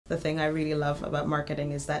The thing I really love about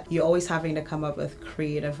marketing is that you're always having to come up with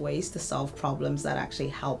creative ways to solve problems that actually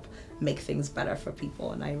help make things better for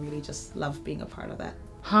people, and I really just love being a part of that.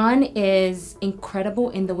 Han is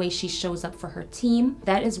incredible in the way she shows up for her team.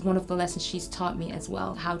 That is one of the lessons she's taught me as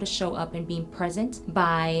well, how to show up and being present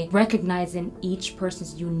by recognizing each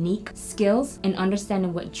person's unique skills and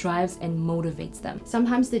understanding what drives and motivates them.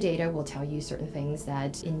 Sometimes the data will tell you certain things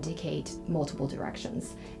that indicate multiple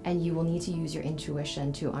directions, and you will need to use your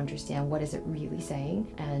intuition to understand what is it really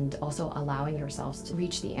saying, and also allowing yourselves to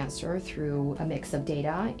reach the answer through a mix of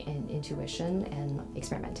data and intuition and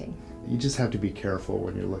experimenting. You just have to be careful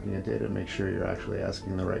when you're looking at data, make sure you're actually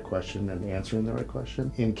asking the right question and answering the right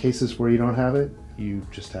question. In cases where you don't have it, you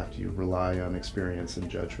just have to rely on experience and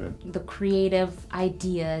judgment. The creative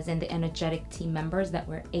ideas and the energetic team members that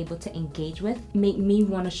we're able to engage with make me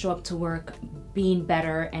want to show up to work being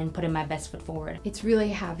better and putting my best foot forward. It's really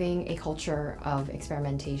having a culture of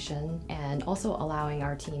experimentation and also allowing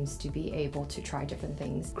our teams to be able to try different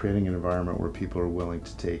things. Creating an environment where people are willing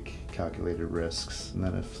to take calculated risks, and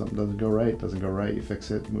then if something doesn't go right, you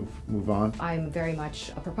fix it, move on. I'm very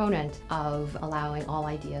much a proponent of allowing all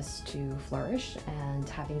ideas to flourish and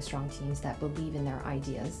having strong teams that believe in their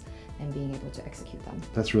ideas and being able to execute them.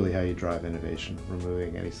 That's really how you drive innovation,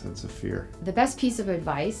 removing any sense of fear. The best piece of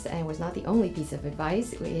advice, and it was not the only piece of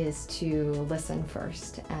advice, is to listen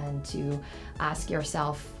first and to ask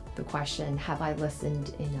yourself the question, have I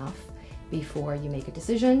listened enough before you make a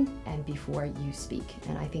decision and before you speak?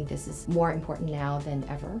 And I think this is more important now than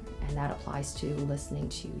ever, and that applies to listening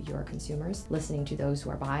to your consumers, listening to those who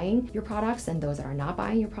are buying your products and those that are not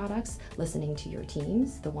buying your products, listening to your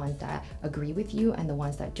teams, the ones that agree with you and the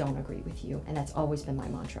ones that don't agree with you. And that's always been my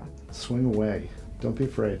mantra. Swing away. Don't be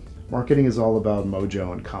afraid. Marketing is all about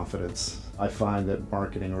mojo and confidence. I find that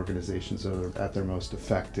marketing organizations are at their most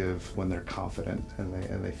effective when they're confident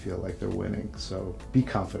and they feel like they're winning. So be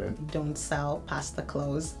confident. Don't sell past the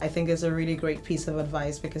close. I think it's a really great piece of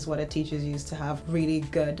advice because what it teaches you is to have really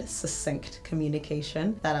good, succinct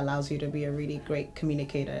communication that allows you to be a really great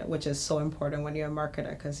communicator, which is so important when you're a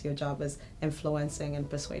marketer because your job is influencing and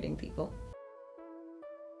persuading people.